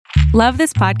Love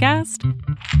this podcast?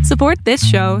 Support this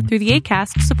show through the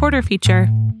Acast supporter feature.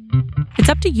 It's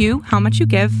up to you how much you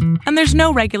give, and there's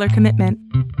no regular commitment.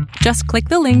 Just click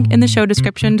the link in the show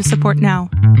description to support now.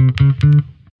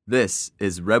 This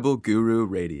is Rebel Guru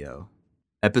Radio,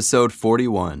 episode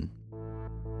 41.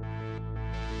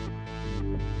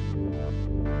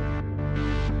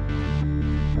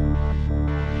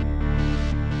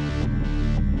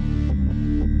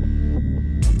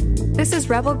 This is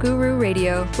Rebel Guru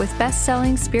Radio with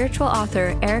best-selling spiritual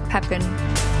author Eric Pepin.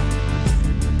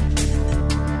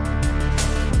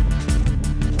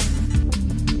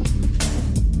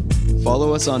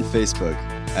 Follow us on Facebook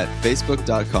at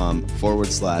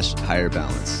facebook.com/higher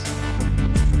balance.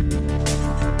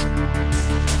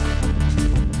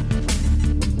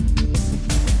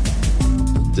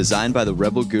 Designed by the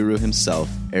Rebel Guru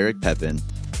himself, Eric Pepin,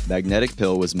 Magnetic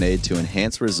Pill was made to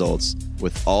enhance results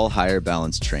with all higher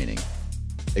balance training,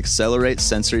 accelerate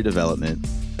sensory development,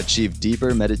 achieve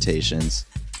deeper meditations,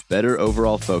 better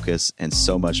overall focus, and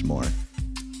so much more.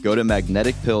 Go to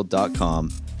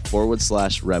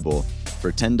magneticpill.com/rebel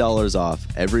for $10 off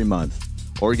every month,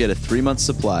 or get a 3-month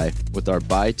supply with our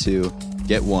buy 2,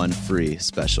 get 1 free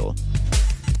special.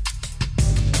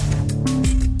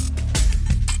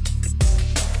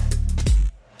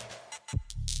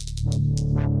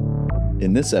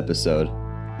 In this episode,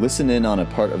 listen in on a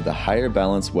part of the Higher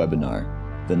Balance webinar,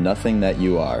 The Nothing That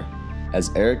You Are, as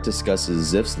Eric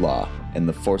discusses Zipf's Law and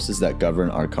the forces that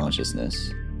govern our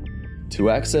consciousness. To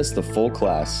access the full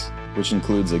class, which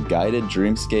includes a guided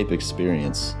dreamscape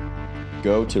experience,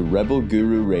 go to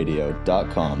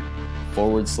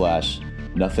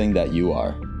rebelgururadio.com/nothing that you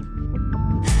are.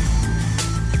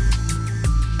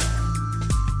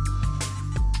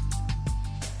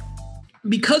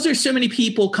 Because there's so many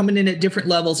people coming in at different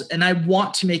levels, and I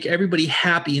want to make everybody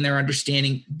happy in their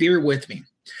understanding, bear with me.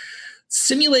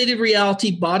 Simulated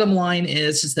reality, bottom line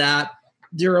is that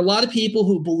there are a lot of people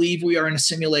who believe we are in a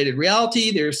simulated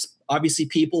reality. There's obviously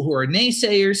people who are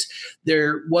naysayers.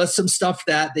 There was some stuff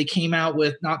that they came out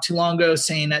with not too long ago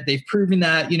saying that they've proven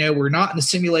that, we're not in a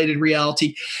simulated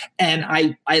reality. And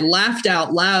I laughed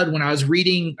out loud when I was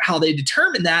reading how they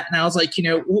determined that. And I was like,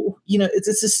 it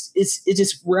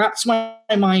just wraps my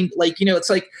mind. Like, it's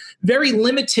like very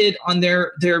limited on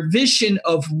their vision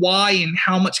of why and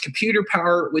how much computer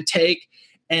power it would take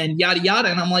and yada, yada.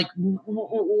 And I'm like,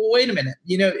 wait a minute.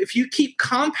 If you keep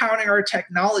compounding our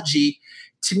technology,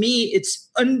 to me, it's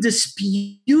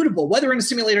undisputable, whether we're in a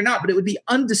simulator or not, but it would be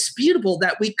undisputable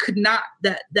that we could not,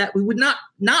 that we would not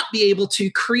be able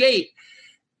to create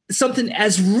something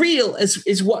as real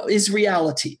as what is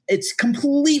reality. It's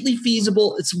completely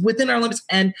feasible. It's within our limits.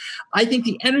 And I think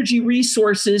the energy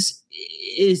resources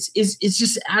is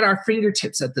just at our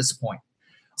fingertips at this point.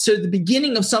 So the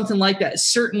beginning of something like that is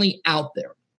certainly out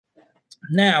there.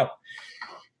 Now,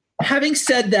 having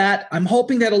said that, I'm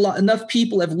hoping that enough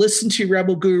people have listened to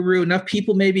Rebel Guru, enough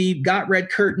people maybe got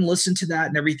Red Curtain, listened to that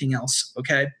and everything else,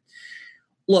 okay?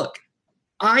 Look,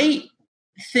 I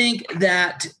think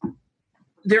that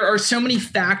there are so many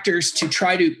factors to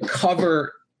try to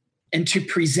cover and to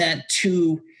present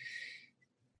to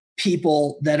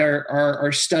people that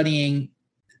are studying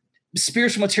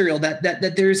spiritual material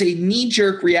that there's a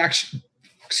knee-jerk reaction,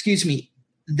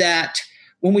 that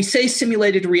when we say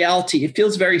simulated reality, it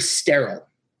feels very sterile,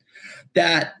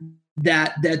 that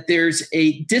there's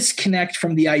a disconnect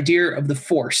from the idea of the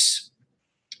force,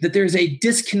 that there's a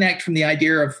disconnect from the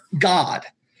idea of God,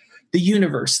 the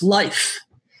universe, life,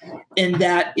 and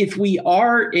that if we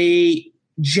are a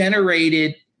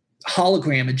generated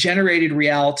hologram, a generated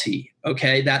reality,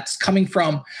 okay, that's coming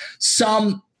from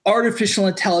some artificial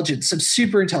intelligence, some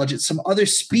super intelligence, some other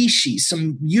species,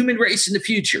 some human race in the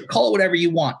future, call it whatever you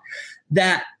want,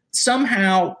 that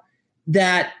somehow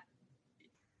that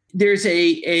there's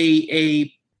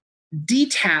a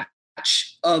detach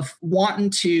of wanting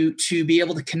to be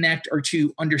able to connect or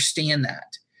to understand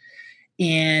that,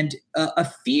 and a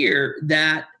fear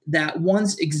that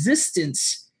one's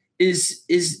existence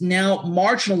is now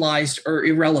marginalized or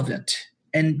irrelevant,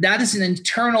 and that is an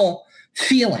internal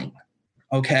feeling.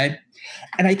 Okay,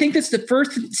 and I think that's the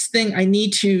first thing I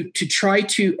need to try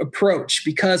to approach,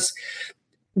 because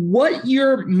what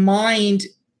your mind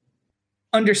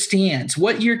understands,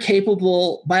 what you're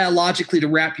capable biologically to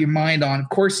wrap your mind on, of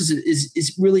course,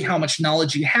 is really how much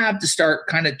knowledge you have to start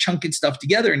kind of chunking stuff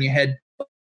together in your head.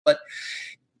 But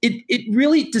it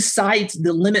really decides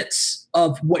the limits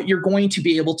of what you're going to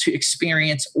be able to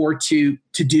experience or to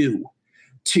do,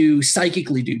 to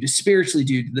psychically do, to spiritually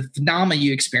do, the phenomena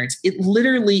you experience. It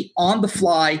literally on the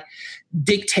fly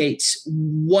dictates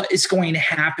what is going to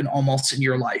happen almost in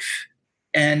your life.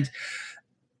 And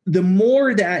the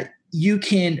more that you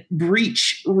can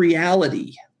breach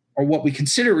reality, or what we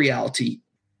consider reality,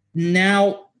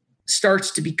 now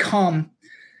starts to become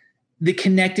the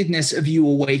connectedness of you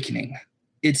awakening.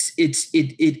 It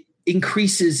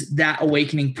increases that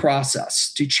awakening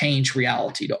process to change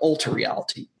reality, to alter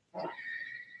reality.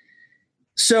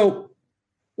 So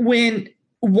when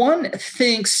one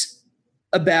thinks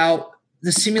about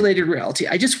the simulated reality,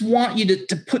 I just want you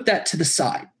to put that to the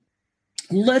side.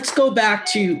 Let's go back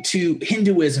to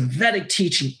Hinduism, Vedic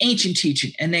teaching, ancient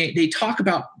teaching, and they talk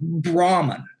about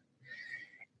Brahman.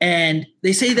 And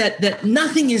they say that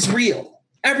nothing is real.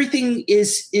 Everything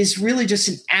is really just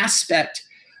an aspect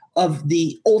of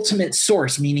the ultimate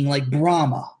source, meaning like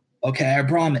Brahma, okay, or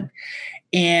Brahman.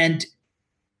 And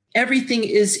everything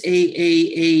is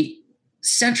a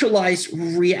centralized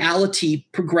reality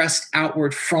progressed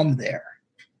outward from there.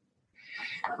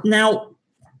 Now,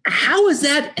 how is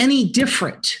that any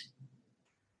different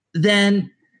than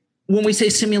when we say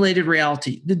simulated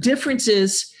reality? The difference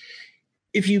is,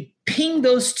 if you ping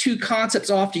those two concepts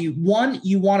off to you, one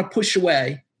you want to push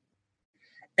away,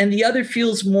 and the other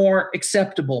feels more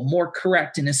acceptable, more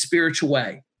correct in a spiritual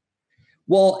way.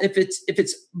 Well, if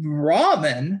it's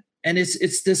Brahman and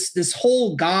it's this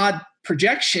whole God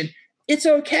projection, it's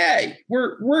okay.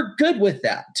 We're good with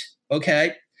that.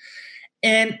 Okay.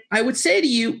 And I would say to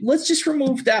you, let's just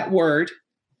remove that word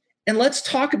and let's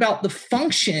talk about the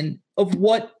function of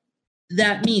what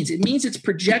that means. It means it's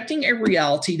projecting a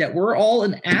reality, that we're all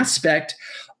an aspect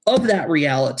of that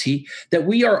reality, that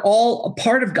we are all a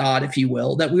part of God, if you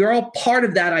will, that we are all part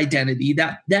of that identity,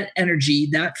 that energy,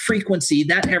 that frequency,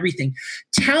 that everything.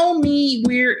 Tell me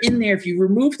we're in there. If you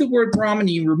remove the word Brahman,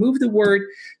 you remove the word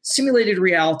simulated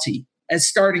reality as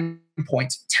starting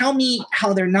points, tell me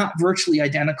how they're not virtually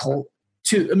identical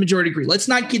to a majority degree. Let's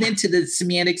not get into the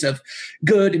semantics of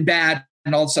good and bad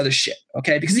and all this other shit,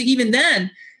 okay? Because even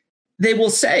then, they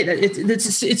will say that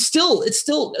it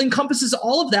still encompasses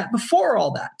all of that before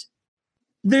all that.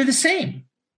 They're the same.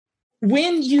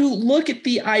 When you look at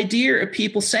the idea of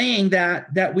people saying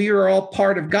that we are all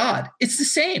part of God, it's the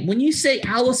same. When you say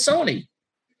allophony,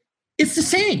 it's the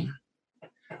same.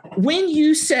 When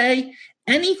you say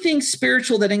anything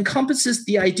spiritual that encompasses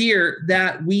the idea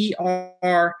that we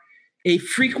are a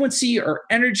frequency or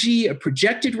energy, a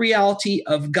projected reality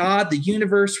of God, the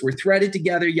universe, we're threaded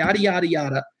together, yada, yada,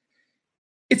 yada.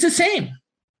 It's the same.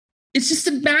 It's just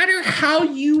a matter how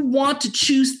you want to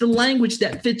choose the language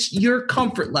that fits your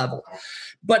comfort level.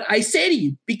 But I say to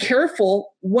you, be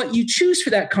careful what you choose for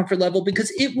that comfort level,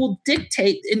 because it will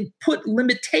dictate and put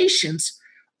limitations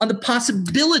on the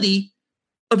possibility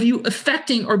of you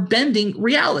affecting or bending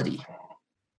reality.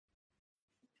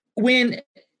 When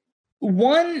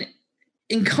one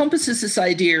encompasses this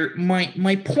idea,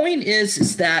 my point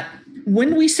is that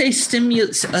when we say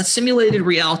simulated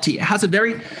reality, it has a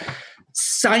very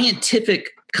scientific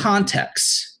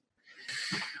context.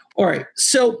 All right.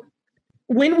 So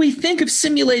when we think of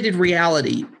simulated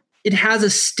reality, it has a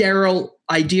sterile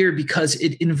idea because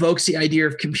it invokes the idea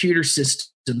of computer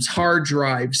systems, hard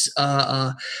drives,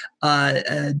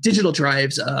 digital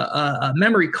drives,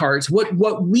 memory cards.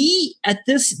 What we at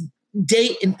this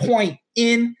date and point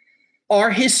in our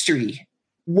history,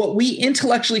 what we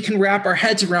intellectually can wrap our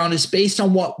heads around is based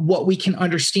on what we can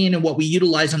understand and what we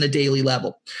utilize on a daily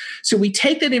level. So we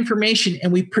take that information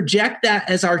and we project that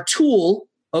as our tool,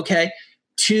 okay,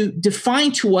 to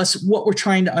define to us what we're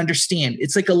trying to understand.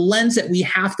 It's like a lens that we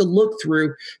have to look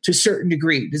through to a certain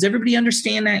degree. Does everybody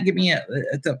understand that? Give me a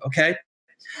okay.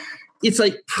 It's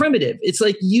like primitive. It's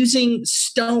like using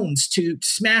stones to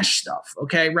smash stuff,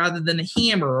 okay, rather than a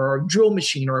hammer or a drill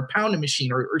machine or a pounding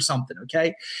machine or something,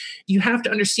 okay? You have to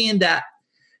understand that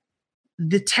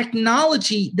the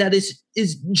technology that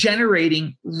is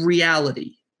generating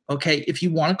reality, okay, if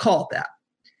you want to call it that,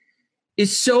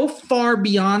 is so far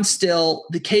beyond still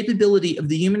the capability of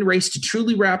the human race to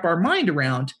truly wrap our mind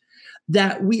around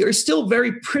that we are still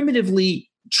very primitively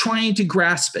trying to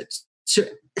grasp it.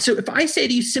 So if I say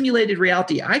to you simulated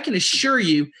reality, I can assure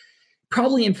you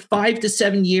probably in 5 to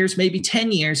 7 years, maybe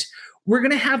 10 years, we're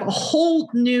going to have a whole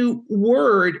new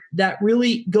word that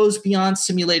really goes beyond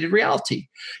simulated reality.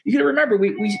 You got to remember,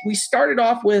 we started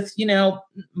off with,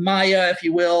 Maya, if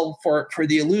you will, for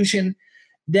the illusion.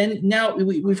 Then now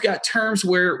we've got terms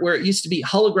where it used to be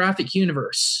holographic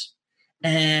universe.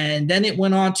 And then it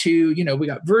went on to, we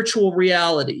got virtual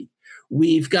reality.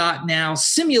 We've got now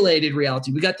simulated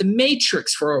reality. We got the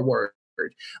matrix for a word.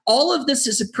 All of this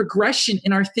is a progression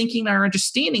in our thinking, our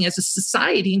understanding as a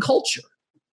society and culture.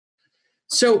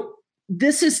 So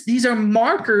these are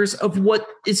markers of what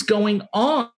is going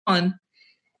on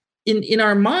in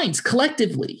our minds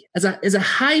collectively as a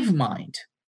hive mind.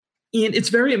 And it's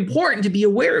very important to be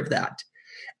aware of that.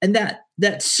 And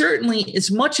that certainly, as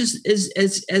much as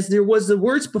there was the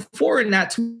words before, and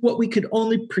that's what we could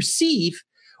only perceive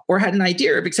or had an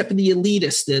idea of, except for the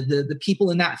elitists, the people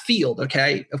in that field,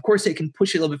 okay? Of course, they can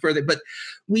push it a little bit further, but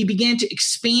we began to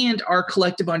expand our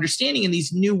collective understanding, and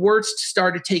these new words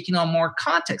started taking on more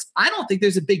context. I don't think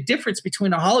there's a big difference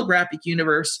between a holographic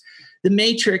universe, the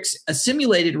Matrix, a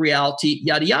simulated reality,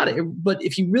 yada, yada. But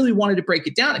if you really wanted to break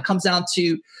it down, it comes down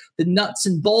to the nuts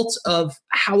and bolts of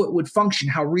how it would function,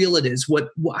 how real it is,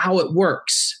 how it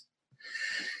works.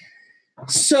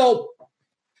 So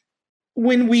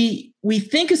when we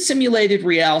think of simulated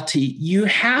reality, you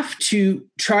have to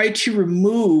try to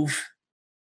remove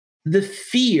the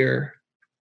fear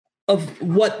of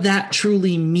what that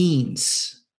truly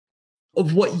means,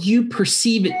 of what you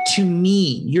perceive it to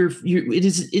mean.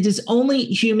 It is only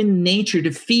human nature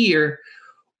to fear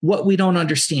what we don't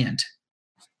understand.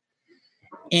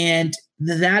 And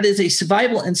that is a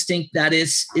survival instinct that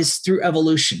is through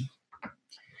evolution.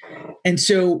 And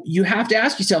so you have to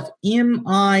ask yourself, am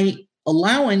I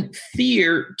allowing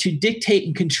fear to dictate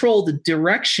and control the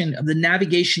direction of the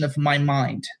navigation of my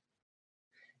mind?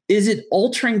 Is it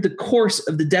altering the course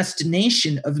of the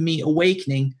destination of me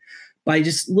awakening by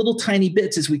just little tiny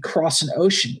bits as we cross an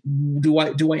ocean? Do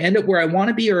I end up where I want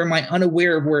to be, or am I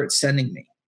unaware of where it's sending me?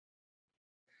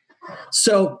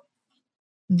 So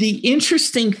the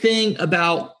interesting thing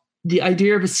about the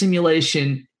idea of a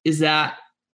simulation is that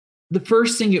the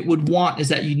first thing it would want is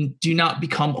that you do not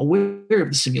become aware of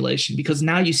the simulation, because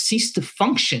now you cease to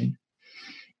function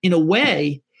in a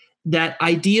way that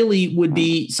ideally would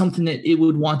be something that it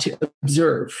would want to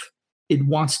observe. It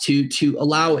wants to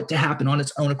allow it to happen on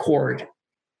its own accord.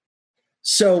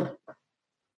 So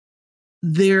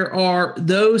there are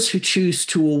those who choose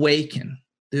to awaken.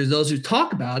 There's those who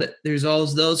talk about it. There's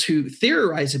always those who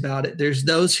theorize about it. There's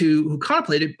those who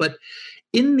contemplate it. But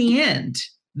in the end,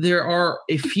 there are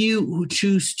a few who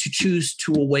choose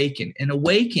to awaken. And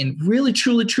awaken, really,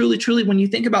 truly, truly, truly, when you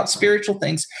think about spiritual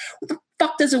things, what the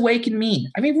fuck does awaken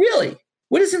mean? I mean, really,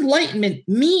 what does enlightenment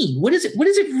mean? What does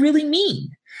it really mean?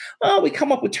 Oh, we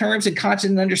come up with terms and concepts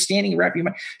and understanding, wrap your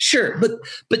mind. Sure,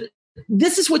 but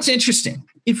this is what's interesting.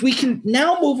 If we can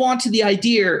now move on to the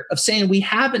idea of saying we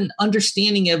have an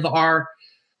understanding of our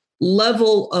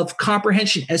level of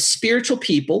comprehension as spiritual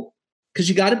people, because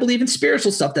you got to believe in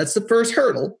spiritual stuff. That's the first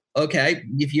hurdle. Okay.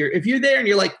 If you're there and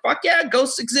you're like, fuck yeah,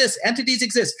 ghosts exist, entities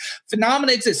exist,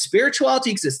 phenomena exist, spirituality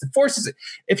exists, the forces.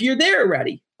 If you're there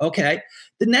already, okay.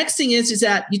 The next thing is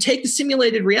that you take the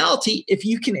simulated reality. If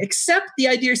you can accept the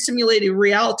idea of simulated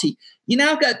reality, you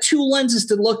now got two lenses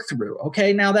to look through.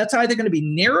 Okay. Now that's either going to be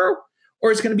narrow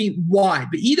or it's going to be wide,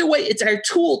 but either way, it's our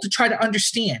tool to try to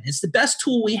understand. It's the best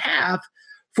tool we have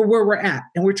for where we're at.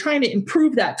 And we're trying to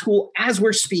improve that tool as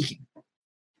we're speaking.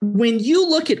 When you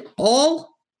look at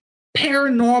all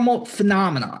paranormal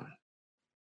phenomenon,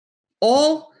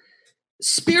 all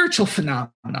spiritual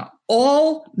phenomena,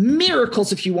 all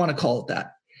miracles, if you want to call it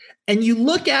that, and you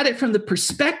look at it from the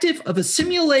perspective of a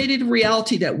simulated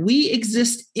reality that we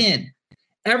exist in,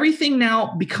 everything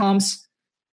now becomes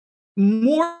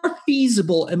more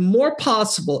feasible and more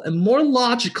possible and more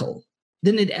logical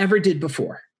than it ever did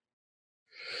before.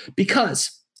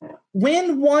 Because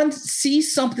when one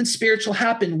sees something spiritual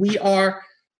happen, we are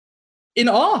in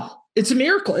awe. It's a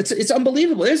miracle. It's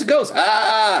unbelievable. There's a ghost.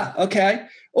 Ah, okay.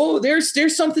 Oh,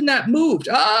 there's something that moved.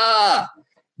 Ah,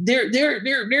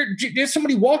 there's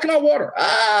somebody walking on water.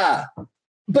 Ah.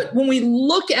 But when we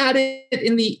look at it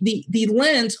in the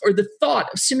lens or the thought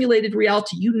of simulated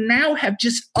reality, you now have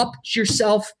just upped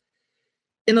yourself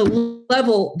in a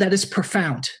level that is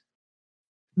profound.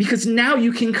 Because now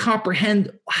you can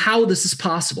comprehend how this is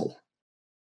possible.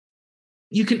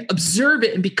 You can observe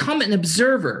it and become an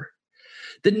observer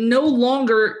that no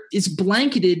longer is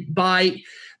blanketed by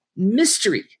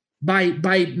mystery,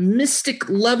 by mystic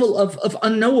level of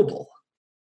unknowable.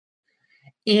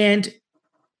 And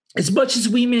as much as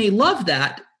we may love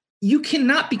that, you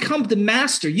cannot become the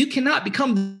master. You cannot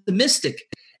become the mystic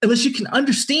unless you can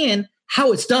understand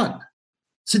how it's done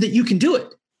so that you can do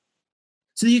it.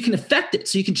 So that you can affect it,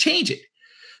 so you can change it.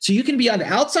 So you can be on the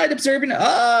outside observing,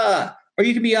 or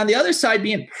you can be on the other side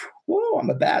being, whoa, I'm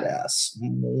a badass.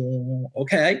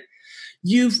 Okay.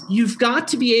 You've got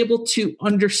to be able to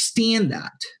understand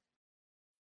that.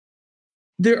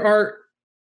 There are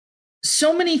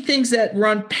so many things that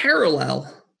run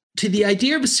parallel to the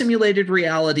idea of a simulated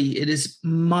reality. It is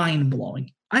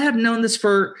mind-blowing. I have known this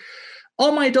for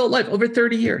all my adult life, over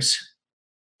 30 years.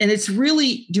 And it's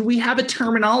really, do we have a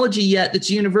terminology yet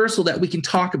that's universal that we can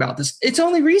talk about this? It's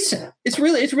only recent. It's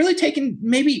really taken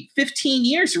maybe 15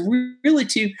 years really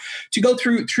to go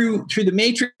through the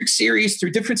Matrix series, through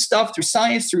different stuff, through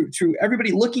science, through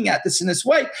everybody looking at this in this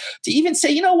way, to even say,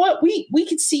 you know what, we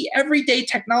can see everyday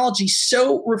technology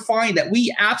so refined that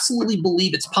we absolutely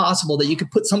believe it's possible that you could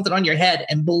put something on your head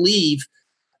and believe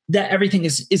that everything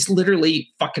is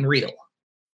literally fucking real.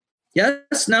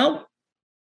 Yes? No?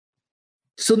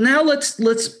 So now let's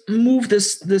move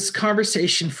this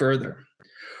conversation further.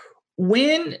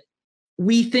 When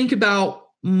we think about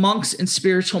monks and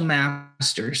spiritual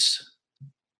masters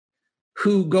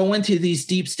who go into these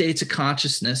deep states of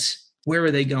consciousness, where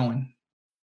are they going?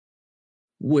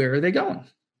 Where are they going?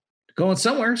 Going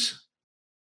somewheres,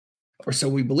 or so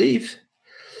we believe.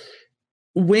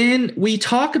 When we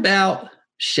talk about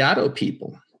shadow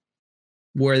people,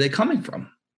 where are they coming from?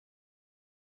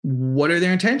 What are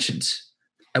their intentions?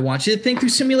 I want you to think through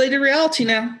simulated reality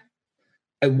now.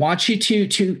 I want you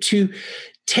to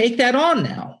take that on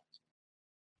now.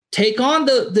 Take on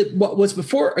the what was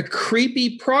before a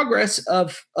creepy progress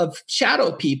of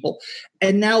shadow people,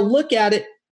 and now look at it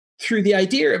through the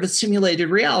idea of a simulated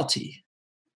reality.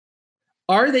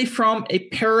 Are they from a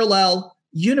parallel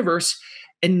universe?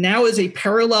 And now is a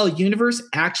parallel universe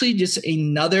actually just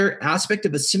another aspect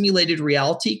of a simulated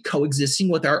reality coexisting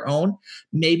with our own,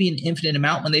 maybe an infinite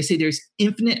amount? When they say there's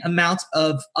infinite amounts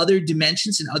of other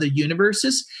dimensions and other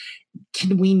universes,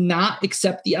 can we not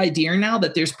accept the idea now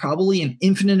that there's probably an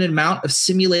infinite amount of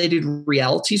simulated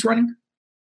realities running?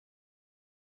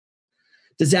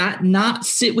 Does that not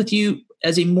sit with you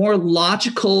as a more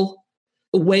logical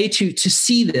way to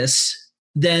see this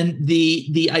than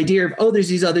the idea of, oh, there's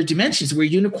these other dimensions where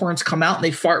unicorns come out and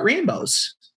they fart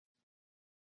rainbows?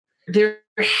 There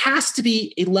has to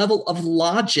be a level of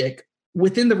logic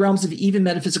within the realms of even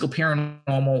metaphysical,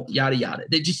 paranormal, yada, yada.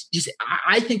 They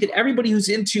I think that everybody who's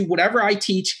into whatever I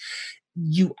teach,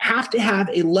 you have to have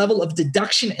a level of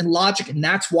deduction and logic, and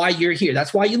that's why you're here.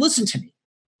 That's why you listen to me.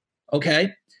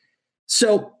 Okay?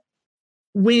 So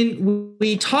when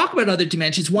we talk about other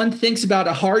dimensions, one thinks about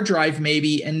a hard drive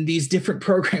maybe and these different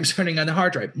programs running on the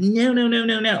hard drive.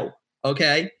 No.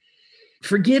 Okay?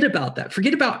 Forget about that.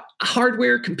 Forget about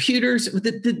hardware, computers.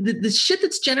 The shit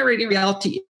that's generating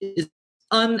reality is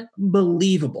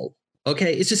unbelievable.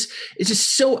 Okay? It's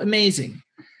just so amazing.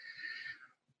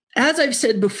 As I've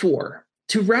said before,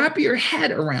 to wrap your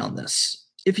head around this,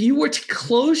 if you were to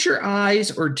close your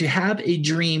eyes or to have a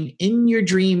dream, in your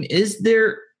dream, is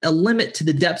there a limit to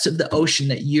the depths of the ocean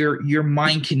that your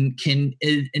mind can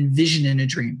envision in a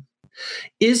dream?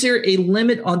 Is there a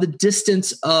limit on the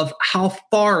distance of how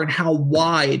far and how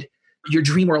wide your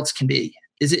dream worlds can be?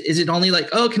 Is it only like,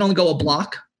 oh, it can only go a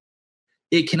block?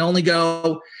 It can only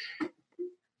go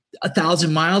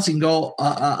 1,000 miles? It can go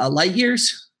a light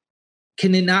years?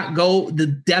 Can it not go the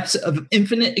depths of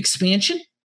infinite expansion?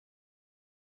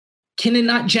 Can it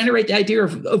not generate the idea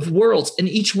of worlds, and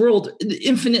each world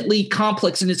infinitely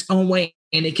complex in its own way?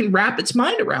 And it can wrap its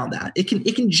mind around that. It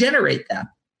can generate that.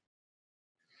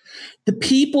 The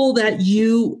people that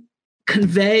you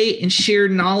convey and share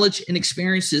knowledge and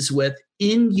experiences with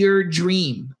in your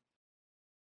dream,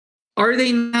 are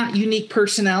they not unique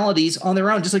personalities on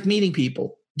their own, just like meeting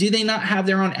people? Do they not have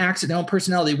their own accent, their own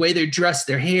personality, the way they're dressed,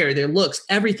 their hair, their looks,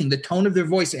 everything, the tone of their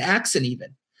voice, their accent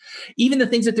even the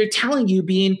things that they're telling you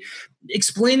being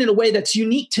explained in a way that's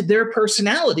unique to their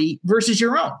personality versus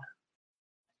your own?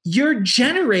 You're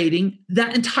generating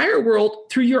that entire world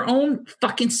through your own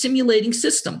fucking simulating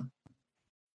system.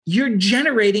 You're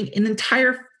generating an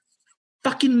entire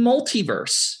fucking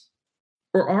multiverse.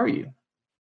 Or are you?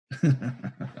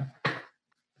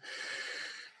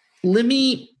 Let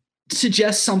me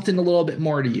suggest something a little bit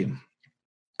more to you.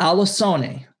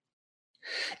 Allossone.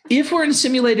 If we're in a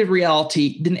simulated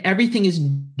reality, then everything is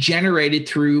generated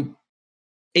through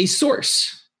a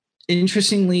source.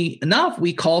 Interestingly enough,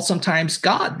 we call sometimes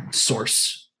God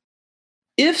source.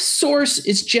 If source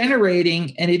is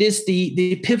generating, and it is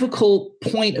the pivotal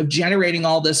point of generating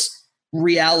all this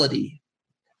reality,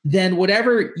 then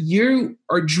whatever you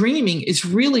are dreaming is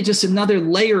really just another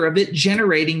layer of it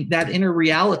generating that inner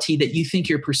reality that you think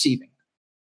you're perceiving.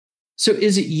 So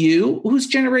is it you who's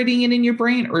generating it in your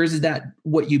brain, or is that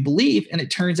what you believe? And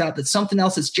it turns out that something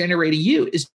else that's generating you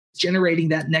is generating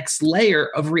that next layer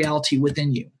of reality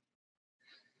within you.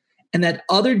 And that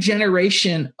other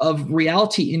generation of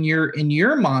reality in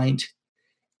your mind,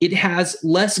 it has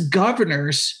less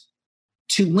governors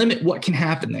to limit what can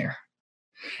happen there.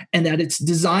 And that it's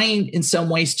designed in some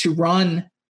ways to run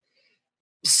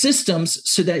systems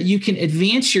so that you can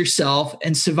advance yourself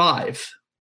and survive.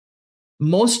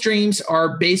 Most dreams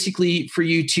are basically for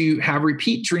you to have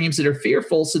repeat dreams that are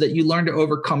fearful so that you learn to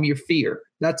overcome your fear.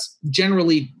 That's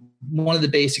generally one of the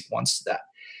basic ones to that.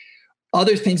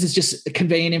 Other things is just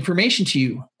conveying information to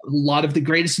you. A lot of the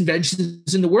greatest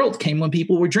inventions in the world came when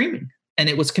people were dreaming, and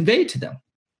it was conveyed to them.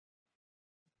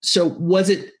 So was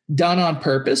it done on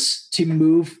purpose to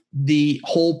move the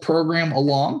whole program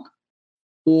along?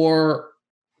 Or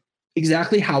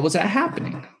exactly how was that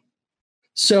happening?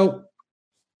 So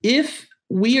if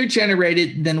we are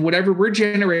generated, then whatever we're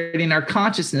generating, our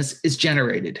consciousness is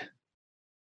generated.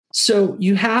 So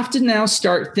you have to now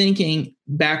start thinking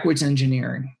backwards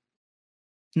engineering.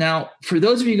 Now, for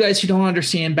those of you guys who don't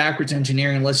understand backwards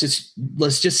engineering, let's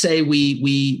just say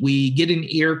we get an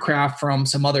aircraft from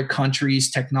some other country's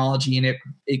technology and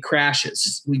it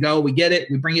crashes. We get it,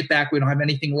 we bring it back, we don't have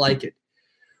anything like it.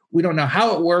 We don't know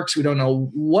how it works. We don't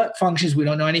know what functions. We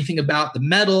don't know anything about the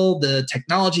metal, the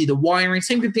technology, the wiring.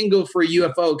 Same thing goes for a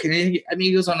UFO.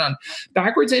 It goes on.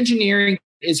 Backwards engineering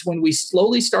is when we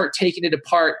slowly start taking it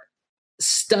apart,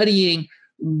 studying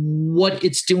what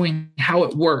it's doing, how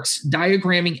it works,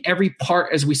 diagramming every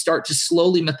part as we start to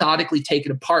slowly, methodically take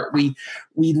it apart. We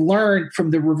learn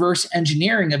from the reverse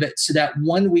engineering of it so that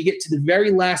when we get to the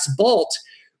very last bolt,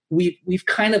 we've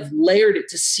kind of layered it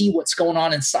to see what's going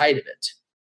on inside of it.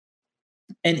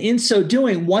 And in so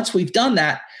doing, once we've done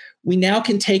that, we now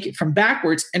can take it from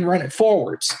backwards and run it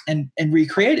forwards and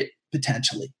recreate it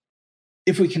potentially,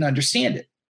 if we can understand it.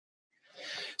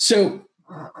 So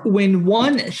when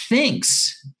one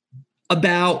thinks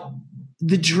about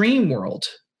the dream world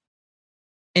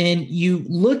and you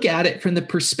look at it from the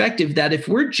perspective that if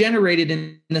we're generated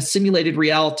in a simulated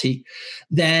reality,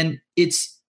 then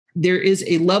there is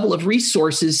a level of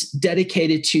resources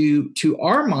dedicated to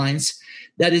our minds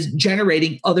that is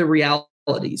generating other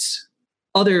realities,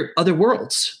 other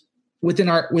worlds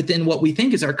within what we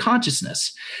think is our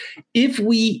consciousness. If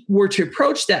we were to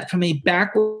approach that from a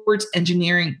backwards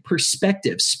engineering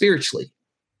perspective spiritually,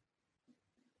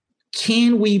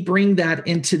 can we bring that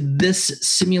into this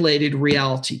simulated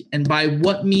reality? And by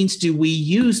what means do we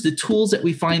use the tools that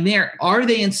we find there? Are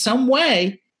they in some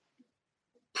way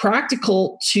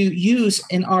practical to use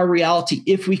in our reality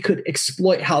if we could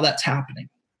exploit how that's happening?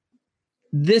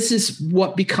 This is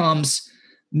what becomes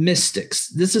mystics.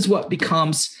 This is what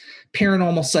becomes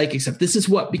paranormal psychic stuff. This is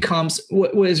what becomes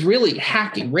what is really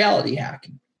hacking, reality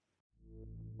hacking.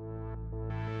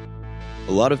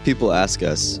 A lot of people ask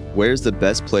us, where's the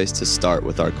best place to start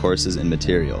with our courses and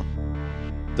material?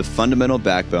 The fundamental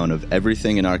backbone of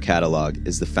everything in our catalog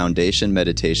is the Foundation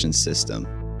Meditation System.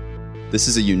 This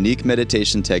is a unique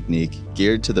meditation technique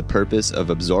geared to the purpose of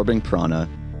absorbing prana,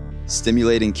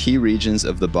 stimulating key regions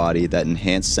of the body that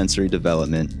enhance sensory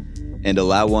development, and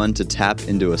allow one to tap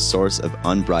into a source of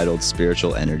unbridled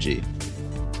spiritual energy.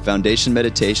 Foundation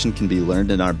meditation can be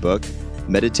learned in our book,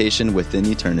 Meditation Within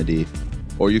Eternity,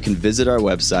 or you can visit our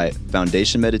website,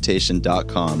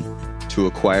 foundationmeditation.com, to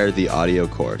acquire the audio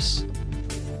course.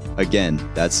 Again,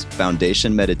 that's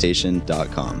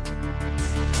foundationmeditation.com.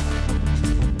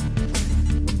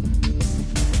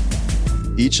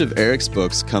 Each of Eric's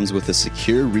books comes with a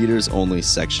secure readers-only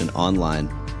section online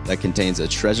that contains a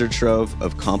treasure trove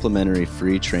of complimentary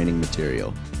free training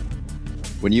material.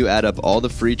 When you add up all the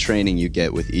free training you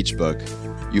get with each book,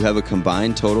 you have a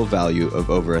combined total value of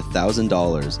over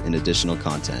 $1,000 in additional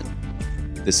content.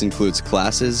 This includes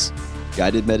classes,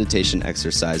 guided meditation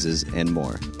exercises, and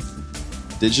more.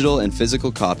 Digital and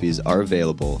physical copies are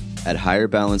available at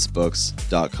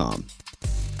higherbalancebooks.com.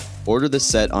 Order the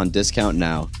set on discount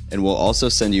now, and we'll also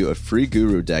send you a free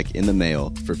guru deck in the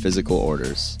mail for physical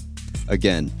orders.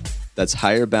 Again, that's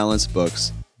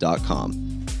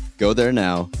higherbalancebooks.com. Go there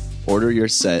now, order your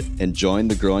set, and join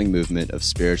the growing movement of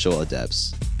spiritual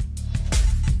adepts.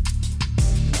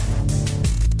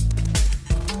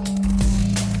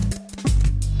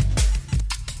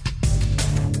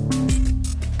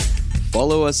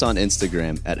 Follow us on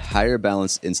Instagram at Higher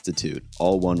Balance Institute,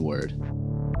 all one word.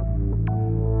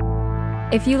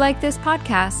 If you like this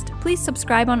podcast, please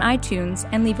subscribe on iTunes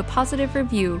and leave a positive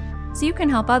review so you can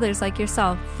help others like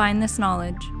yourself find this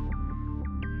knowledge.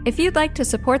 If you'd like to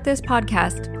support this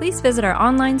podcast, please visit our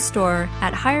online store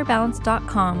at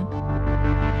higherbalance.com.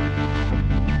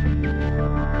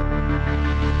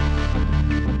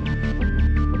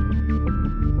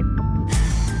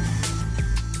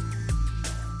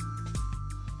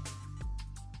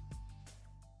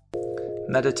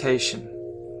 Meditation.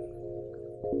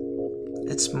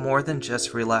 It's more than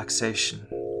just relaxation.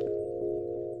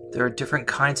 There are different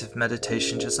kinds of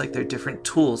meditation, just like there are different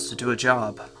tools to do a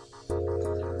job.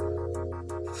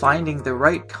 Finding the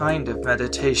right kind of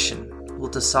meditation will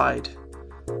decide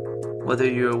whether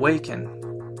you awaken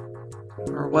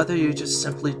or whether you just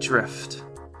simply drift.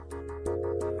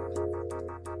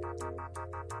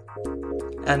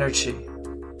 Energy,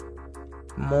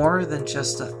 more than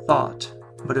just a thought,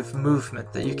 but of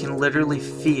movement that you can literally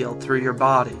feel through your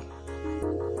body.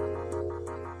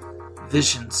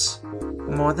 Visions,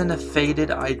 more than a faded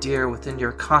idea within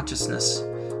your consciousness,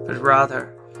 but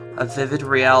rather a vivid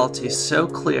reality so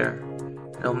clear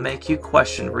it'll make you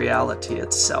question reality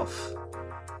itself.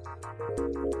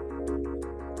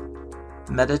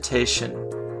 Meditation,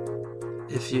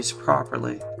 if used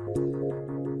properly,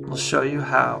 will show you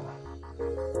how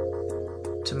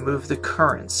to move the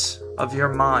currents of your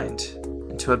mind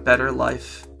into a better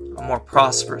life, a more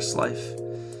prosperous life,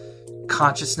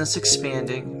 consciousness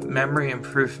expanding, memory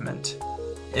improvement,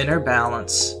 inner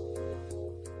balance,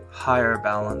 higher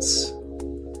balance.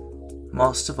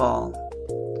 Most of all,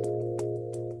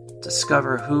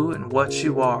 discover who and what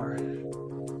you are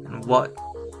and what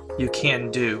you can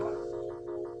do.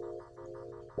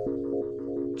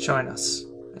 Join us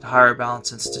at Higher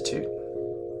Balance Institute.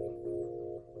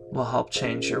 We'll help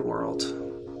change your world.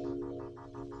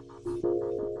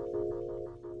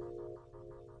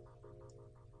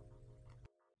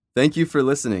 Thank you for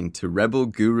listening to Rebel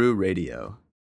Guru Radio.